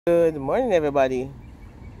Good morning, everybody.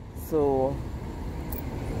 So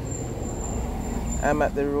I'm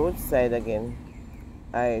at the roadside again.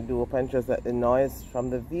 I do hope and trust that the noise from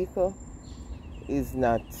the vehicle is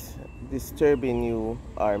not disturbing you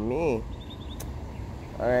or me.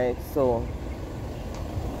 Alright, so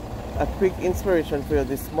a quick inspiration for you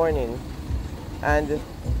this morning. And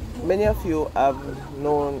many of you have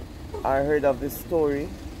known or heard of this story.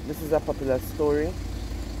 This is a popular story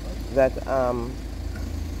that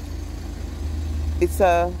it's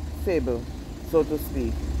a fable, so to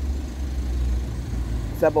speak.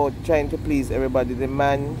 It's about trying to please everybody, the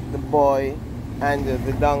man, the boy, and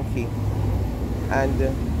the donkey. And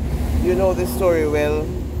you know the story well.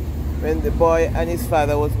 When the boy and his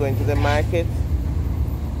father was going to the market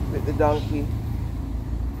with the donkey,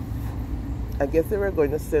 I guess they were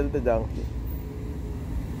going to sell the donkey.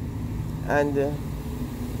 And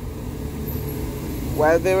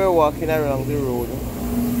while they were walking along the road,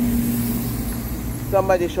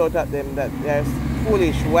 somebody shouted at them that they're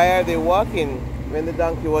foolish. Why are they walking when the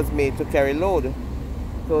donkey was made to carry load?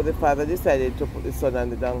 So the father decided to put the son on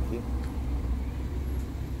the donkey.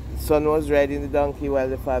 The son was riding the donkey while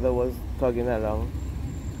the father was tugging along.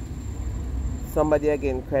 Somebody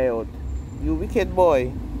again cried out, "You wicked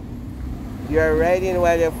boy, you are riding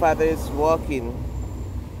while your father is walking."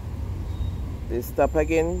 They stopped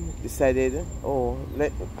again, the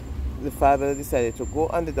father decided to go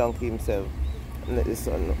on the donkey himself and let the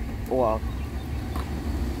son walk.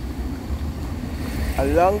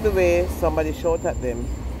 Along the way, somebody shouted at them,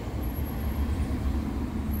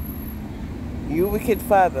 "You wicked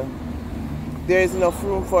father, there is enough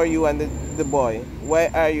room for you and the boy. Why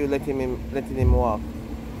are you letting him walk?"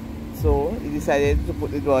 So he decided to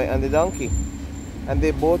put the boy on the donkey, and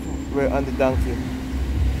they both were on the donkey.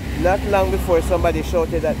 Not long before, somebody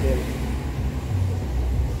shouted at them,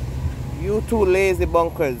 "You two lazy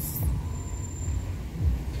bunkers,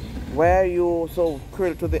 why are you so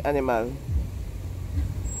cruel to the animal,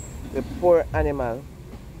 the poor animal?"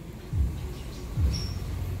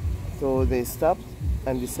 So they stopped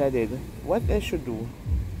and decided what they should do.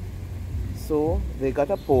 So they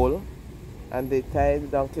got a pole and they tied the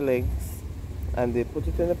donkey legs and they put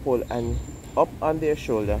it in the pole, and up on their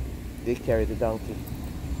shoulder they carried the donkey.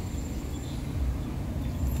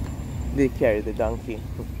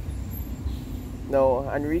 Now,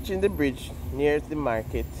 on reaching the bridge near the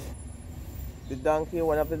market,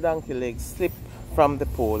 one of the donkey legs slipped from the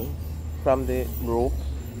pole, from the rope,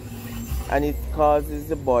 and it causes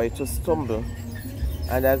the boy to stumble.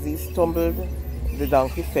 And as he stumbled, the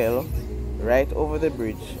donkey fell right over the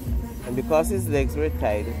bridge. And because his legs were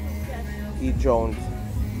tied, he drowned.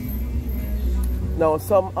 Now,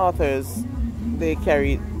 some authors, they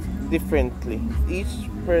carry it differently. Each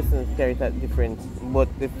person carries that different. But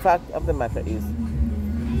the fact of the matter is,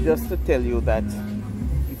 just to tell you that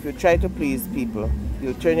if you try to please people,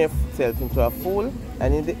 you'll turn yourself into a fool,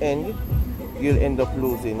 and in the end, you'll end up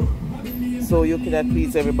losing. So you cannot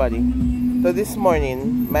please everybody. So this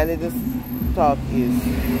morning, my little talk is,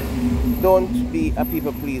 don't be a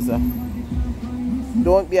people pleaser.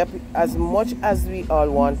 Don't be as much as we all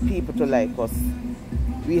want people to like us,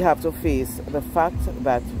 we have to face the fact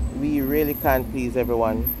that we really can't please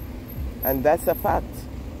everyone. And that's a fact.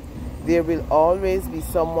 There will always be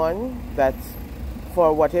someone that,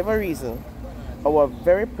 for whatever reason, our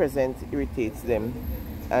very presence irritates them.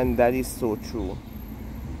 And that is so true.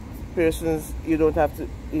 Persons, you don't have to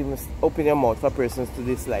even open your mouth for persons to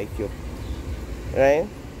dislike you, right?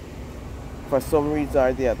 For some reason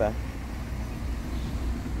or the other.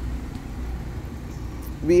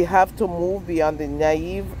 We have to move beyond the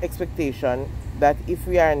naive expectation that if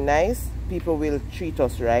we are nice, people will treat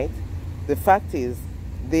us right. The fact is,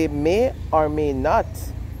 they may or may not.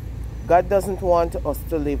 God doesn't want us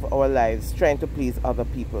to live our lives trying to please other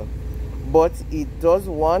people, but He does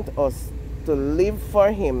want us to live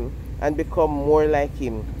for Him and become more like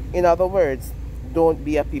Him. In other words, don't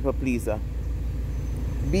be a people pleaser.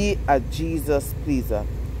 Be a Jesus pleaser.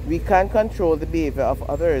 We can't control the behavior of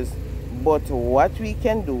others, but what we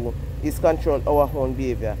can do is control our own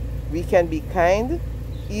behavior. We can be kind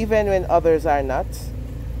even when others are not.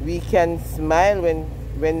 We can smile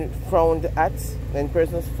when frowned at. When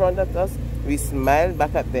persons frown at us, we smile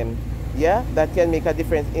back at them. Yeah, that can make a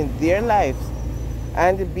difference in their lives.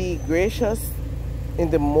 And be gracious in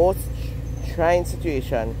the most trying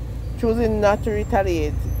situation, choosing not to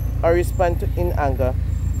retaliate or respond in anger.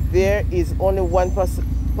 This is only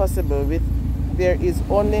possible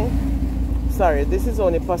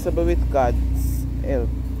with God's help.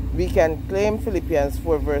 We can claim Philippians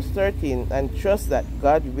 4 verse 13 and trust that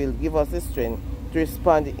God will give us the strength to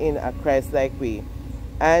respond in a Christ-like way.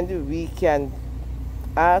 and we can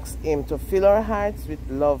ask him to fill our hearts with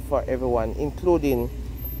love for everyone, including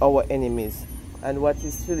our enemies. And what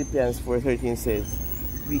is Philippians 4:13 says,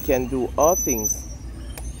 we can do all things.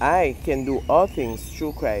 I can do all things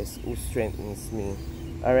through Christ who strengthens me.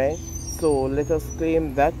 Alright? So let us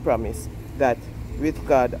claim that promise that with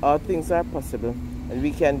God all things are possible, and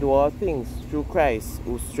we can do all things through Christ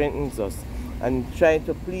who strengthens us, and try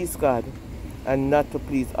to please God and not to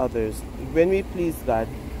please others. When we please God,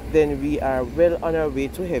 then we are well on our way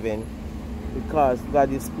to heaven, because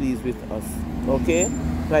God is pleased with us. Okay?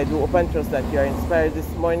 So I do hope and trust that you are inspired this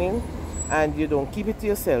morning, and you don't keep it to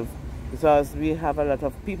yourself, because we have a lot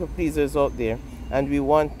of people pleasers out there, and we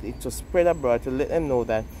want it to spread abroad to let them know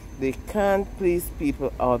that they can't please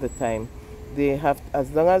people all the time. They have,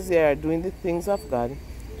 as long as they are doing the things of God,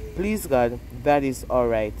 please God, that is all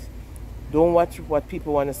right. Don't watch what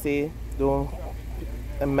people want to say. Don't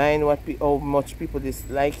mind how much people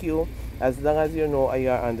dislike you. As long as you know you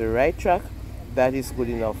are on the right track, that is good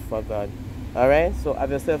enough for God. Alright, so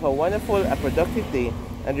have yourself a wonderful, a productive day.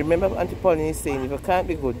 And remember, Auntie Pauline is saying, if you can't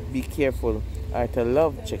be good, be careful. Alright, I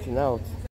love checking out.